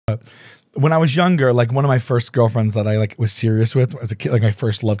When I was younger, like one of my first girlfriends that I like was serious with as a kid, like my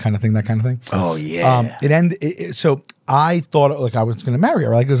first love kind of thing, that kind of thing. Oh yeah. It ended. So I thought like I was going to marry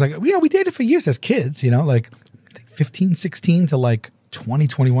her. Like it was like, we dated for years as kids, like 15, 16 to like 20,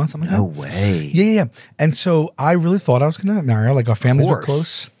 21, something like that. No way. Yeah. And so I really thought I was going to marry her. Like our families were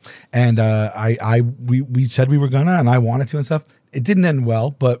close. And we said we were gonna, and I wanted to and stuff. It didn't end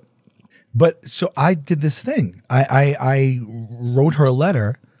well, but so I did this thing. I wrote her a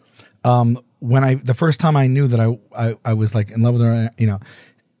letter. When the first time I knew that I was like in love with her,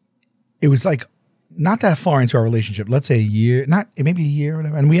 it was like not that far into our relationship. Let's say a year, maybe a year or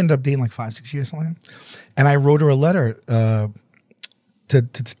whatever. And we ended up dating like 5-6 years, something like that. And I wrote her a letter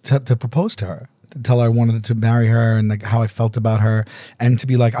to propose to her, to tell her I wanted to marry her and like how I felt about her, and to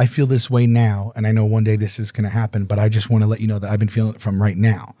be like, I feel this way now, and I know one day this is going to happen, but I just want to let you know that I've been feeling it from right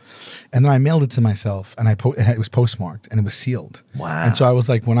now. And then I mailed it to myself, and it was postmarked and it was sealed. Wow. And so I was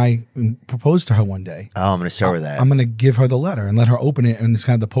like, when I proposed to her one day, I'm going to show her that. I'm going to give her the letter and let her open it, and it's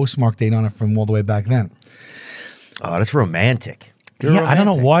kind of the postmark date on it from all the way back then. Oh, that's romantic. I don't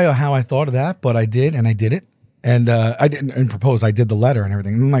know why or how I thought of that, but I did, and I did it. And I didn't propose. I did the letter and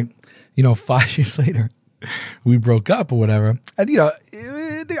everything. And like, 5 years later, we broke up or whatever. And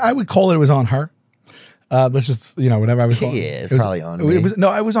I would call it was on her. Let's just whatever I was. Yeah, it's probably on me. It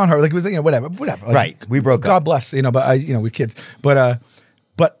was on her. Like it was whatever. Like, right. We broke up. God bless. But we're kids. But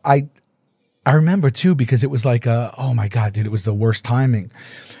I remember too, because it was like oh my God, dude, it was the worst timing.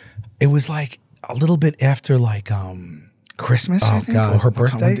 It was like a little bit after like Christmas, I think, or her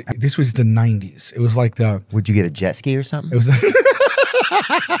birthday. This was the 90s. It was like Would you get a jet ski or something? It was.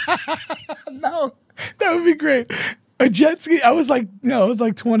 No, that would be great. A jet ski. I was like 20. No, it was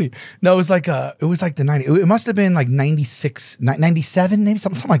like the 90s. It must have been like 96, 97, maybe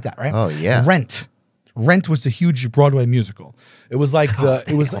something like that, right? Oh yeah. Rent was the huge Broadway musical. It was like do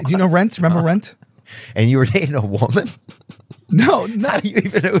you know Rent? Remember Rent? And you were dating a woman? No. How do you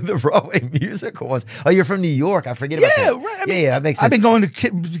even know who the Broadway musical was? Oh, you're from New York. I forget about that. Right. Yeah, that makes sense. I've been going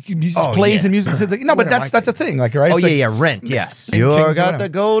to plays and music. No, but that's a thing, like, right? Oh, it's yeah, like, Rent, yes. You got the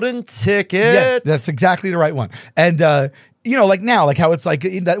golden ticket. Yeah, that's exactly the right one. And, like now, like how it's like,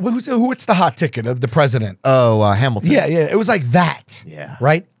 what's the hot ticket of the president? Oh, Hamilton. Yeah. It was like that. Yeah.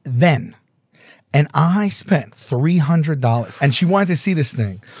 Right? Then. And I spent $300, and she wanted to see this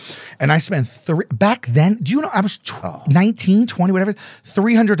thing. And I spent back then, do you know, I was 19, 20, whatever,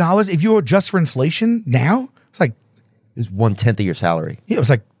 $300. If you adjust for inflation now, it's like. It's 1/10 of your salary. Yeah, it was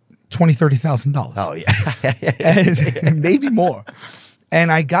like $20,000, $30,000. Oh, yeah. And maybe more.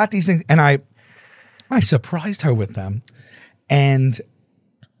 And I got these things, and I surprised her with them. And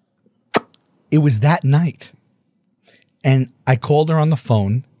it was that night. And I called her on the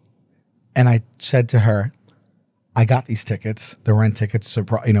phone. And I said to her, I got these tickets, the Rent tickets,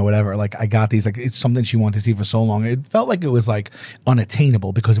 whatever. Like I got these, like it's something she wanted to see for so long. It felt like it was like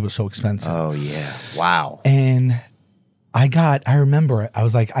unattainable because it was so expensive. Oh yeah. Wow. And I remember I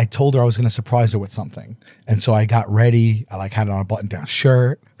was like, I told her I was going to surprise her with something. And so I got ready. I like had on a button down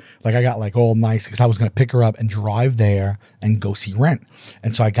shirt. Like I got like all nice because I was going to pick her up and drive there and go see Rent.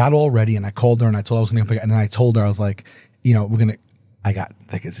 And so I got all ready and I called her and I told her I was going to pick her. And then I told her, I was like, I got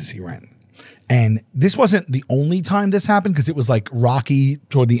tickets to see Rent. And this wasn't the only time this happened because it was like rocky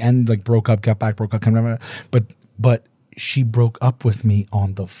toward the end, like broke up, got back, broke up, but she broke up with me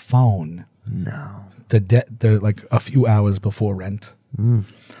on the phone. No. Like a few hours before Rent. And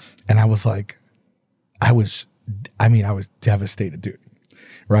I was like, I was devastated, dude.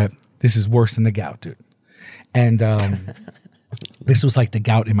 Right? This is worse than the gout, dude. And this was like the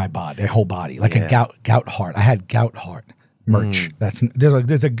gout in my body, my whole body, like a gout heart. I had Gout Heart merch. That's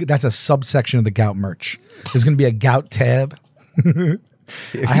a subsection of the gout merch. There's going to be a gout tab. If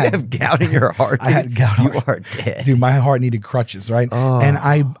you have gout in your heart, dude, I had gout heart. You are dead. Dude, my heart needed crutches, right? Oh. And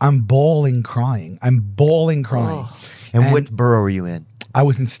I'm bawling, crying. Oh. And what borough were you in? I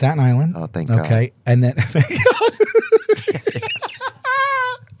was in Staten Island. Oh, thank God. Okay. And then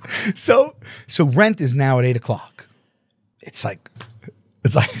So Rent is now at 8:00. It's like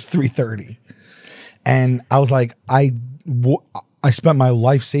 3:30. And I was like, I spent my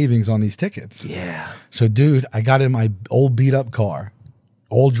life savings on these tickets. Yeah. So, dude, I got in my old beat up car,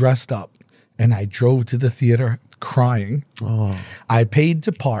 all dressed up, and I drove to the theater crying. Oh. I paid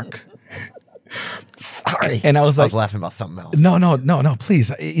to park. Sorry. And I was I like, was laughing about something else. no,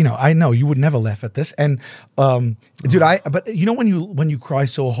 please. You know, I know you would never laugh at this. And dude, but you know when you cry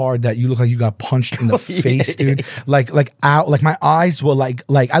so hard that you look like you got punched in the face, dude. Like out, like my eyes were like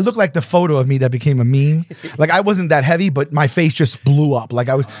I look like the photo of me that became a meme. Like I wasn't that heavy, but my face just blew up. Like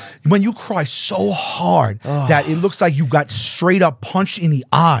I was when you cry so hard that it looks like you got straight up punched in the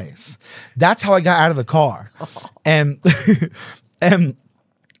eyes. That's how I got out of the car. And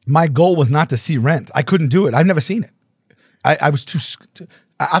my goal was not to see Rent. I couldn't do it. I've never seen it. I was too.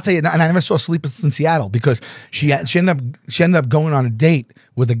 I'll tell you, and I never saw Sleepless in Seattle because she ended up going on a date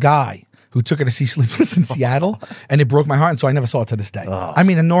with a guy who took her to see Sleepless in Seattle, and it broke my heart. And so I never saw it to this day. I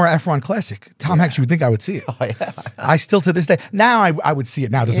mean, a Nora Ephron classic. Tom Hanks, you would think I would see it. I still to this day. Now I would see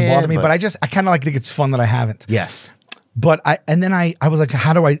it. Now it doesn't bother me, but I kind of like think it's fun that I haven't. Yes. But I was like,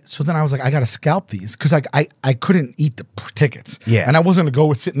 how do I? So then I was like, I got to scalp these because I couldn't eat the tickets. Yeah. And I wasn't gonna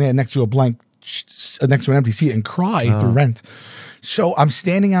go sitting there next to next to an empty seat and cry through Rent. So I'm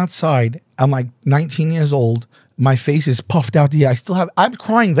standing outside. I'm like 19 years old. My face is puffed out the ear. I'm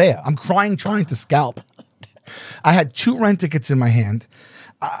crying there. I'm crying trying to scalp. I had 2 Rent tickets in my hand.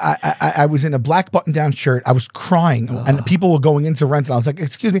 I was in a black button-down shirt. I was crying, and people were going into Rent, and I was like,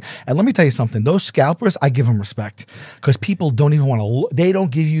 "Excuse me." And let me tell you something: those scalpers, I give them respect because people don't even want to. They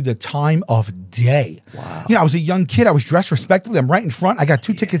don't give you the time of day. Wow. You know, I was a young kid. I was dressed respectably. I'm right in front. I got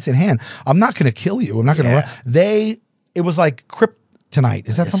 2 tickets in hand. I'm not going to kill you. I'm not going to run. It was like kryptonite.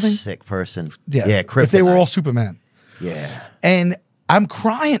 Is that something? Sick person. Yeah, kryptonite. If they were all Superman. Yeah. And I'm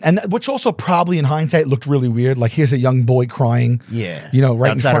crying, and which also probably in hindsight looked really weird. Like here's a young boy crying, you know,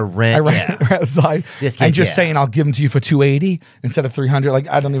 right outside in front, of Rent, right outside, and just saying I'll give them to you for $280 instead of $300. Like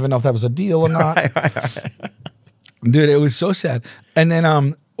I don't even know if that was a deal or not. right. Dude, it was so sad. And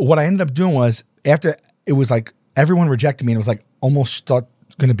then what I ended up doing was after it was like everyone rejected me, and it was like almost going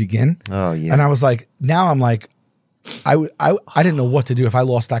to begin. Oh yeah. And I was like, now I'm like, I didn't know what to do if I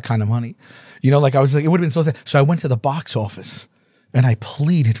lost that kind of money. You know, like I was like, it would have been so sad. So I went to the box office. And I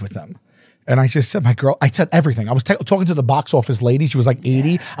pleaded with them. And I just said, I said everything. I was talking to the box office lady. She was like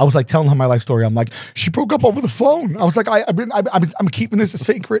 80. I was like telling her my life story. I'm like, she broke up over the phone. I was like, I'm keeping this a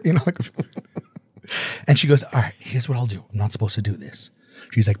secret, you know. Like, and she goes, all right, here's what I'll do. I'm not supposed to do this.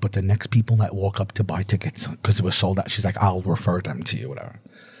 She's like, but the next people that walk up to buy tickets, because it was sold out, she's like, I'll refer them to you, whatever.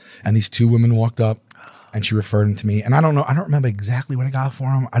 And these 2 women walked up and she referred them to me. And I don't remember exactly what I got for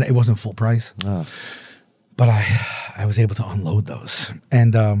them. It wasn't full price. Oh. But I was able to unload those.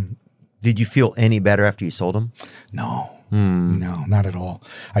 And did you feel any better after you sold them? No, no, not at all.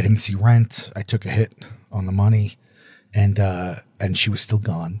 I didn't see Rent. I took a hit on the money, and she was still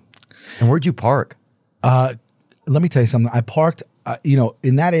gone. And where'd you park? Let me tell you something. I parked. You know,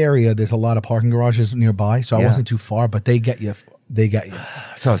 in that area, there's a lot of parking garages nearby, so I wasn't too far. But they get you. They get you.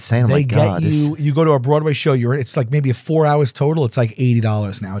 So I was saying, they get you. You go to a Broadway show. It's like maybe 4 hours total. It's like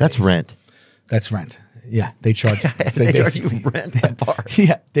 $80 nowadays. That's Rent. That's Rent. Yeah, they charge. They charge you rent to park.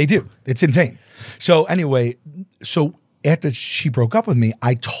 Yeah, they do. It's insane. So anyway, after she broke up with me,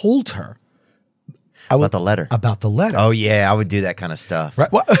 I told her about the letter. About the letter. Oh yeah, I would do that kind of stuff.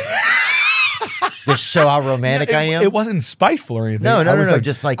 Right. Well, just show how romantic I am. It wasn't spiteful or anything. No. Like,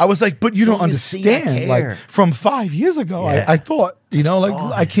 just like I was like, but you don't understand. Like from 5 years ago, I thought, you know, like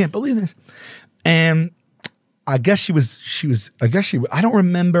I can't believe this. And I guess she was. I don't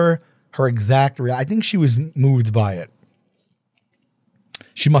remember her exact reaction. I think she was moved by it.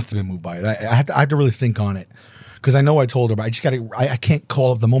 She must have been moved by it. I have to really think on it because I know I told her, but I can't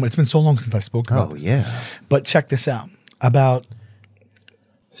call up the moment. It's been so long since I spoke about this. Yeah. But check this out. About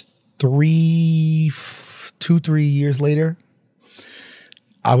 3 years later,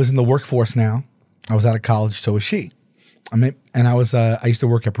 I was in the workforce now. I was out of college, so was she. I used to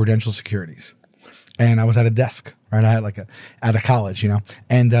work at Prudential Securities, and I was at a desk, right? I had out of college, you know,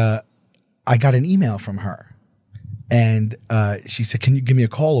 and I got an email from her, and she said, "Can you give me a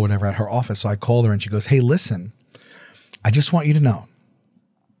call or whatever at her office?" So I called her, and she goes, "Hey, listen, I just want you to know,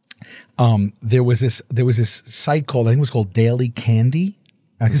 there was this site called, I think it was called Daily Candy.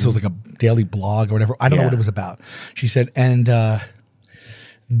 I guess it was like a daily blog or whatever. I don't know what it was about." She said, and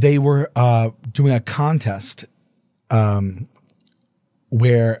they were doing a contest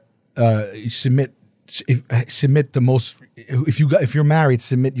where you submit the most. If you're married,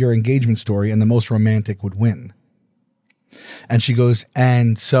 submit your engagement story, and the most romantic would win. And she goes,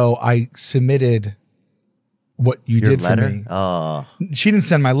 and so I submitted what you did for me. Oh. She didn't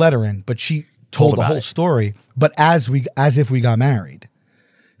send my letter in, but she told the whole story. But as if we got married,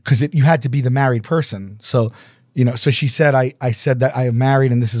 because you had to be the married person. So, you know, so she said, I said that I am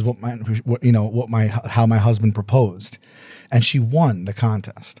married, and this is how my husband proposed, and she won the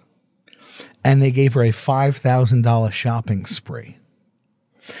contest. and they gave her a $5,000 shopping spree.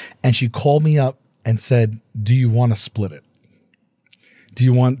 And she called me up and said, "Do you want to split it? Do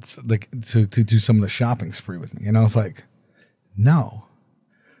you want to do some of the shopping spree with me?" And I was like, "No,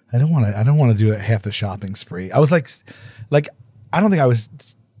 I don't want to. I don't want to do half the shopping spree." I was like, I don't think I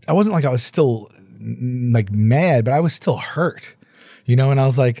was. I wasn't like I was still like mad, but I was still hurt, you know. And I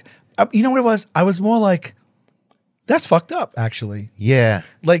was like, you know what it was? I was more like, that's fucked up, actually. Yeah.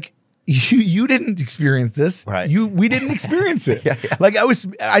 Like you didn't experience this, right? We didn't experience it. Yeah. Like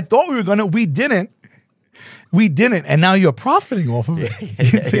I thought we were gonna. We didn't, and now you're profiting off of it.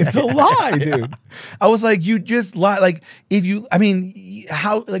 It's a lie, dude. I was like, you just lie. Like if you, I mean,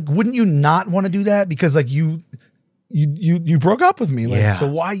 how? Like, wouldn't you not want to do that because like you broke up with me? Like, yeah.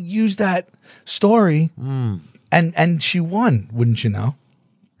 So why use that story? And she won, wouldn't you know?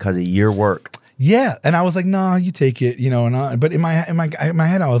 Because of your work. Yeah, and I was like, "No, you take it," you know. But in my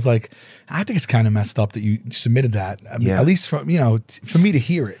head, I was like, "I think it's kind of messed up that you submitted that. I mean, at least for for me to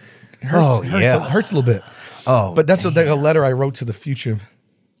hear it, hurts a little bit. Oh, but that's a letter I wrote to the future.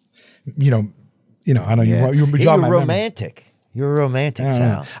 You know. I know you You're romantic. You're a romantic,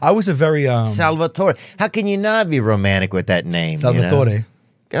 Sal. I was a very Salvatore. How can you not be romantic with that name? Salvatore. You know?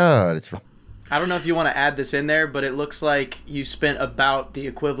 God, it's. I don't know if you want to add this in there, but it looks like you spent about the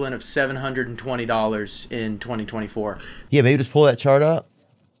equivalent of $720 in 2024. Yeah, maybe just pull that chart up.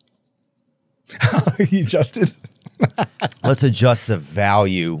 You adjusted. Let's adjust the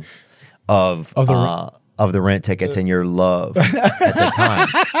value of the rent tickets and your love at the time.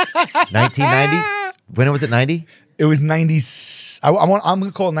 1990. When was it? 90. It was 90. I'm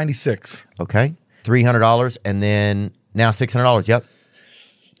gonna call it 96. Okay, $300, and then now $600. Yep.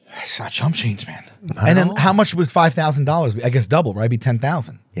 It's not chump change, man. And then how much was $5,000? I guess double, right? It'd be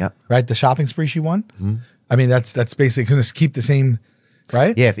 10,000. Yeah. Right. The shopping spree she won. I mean, that's basically going to keep the same,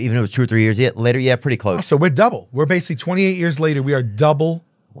 right? Yeah. Even if it was 2 or 3 years later, yeah, pretty close. Oh, so we're double. We're basically 28 years later. We are double.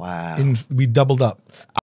 Wow. We doubled up.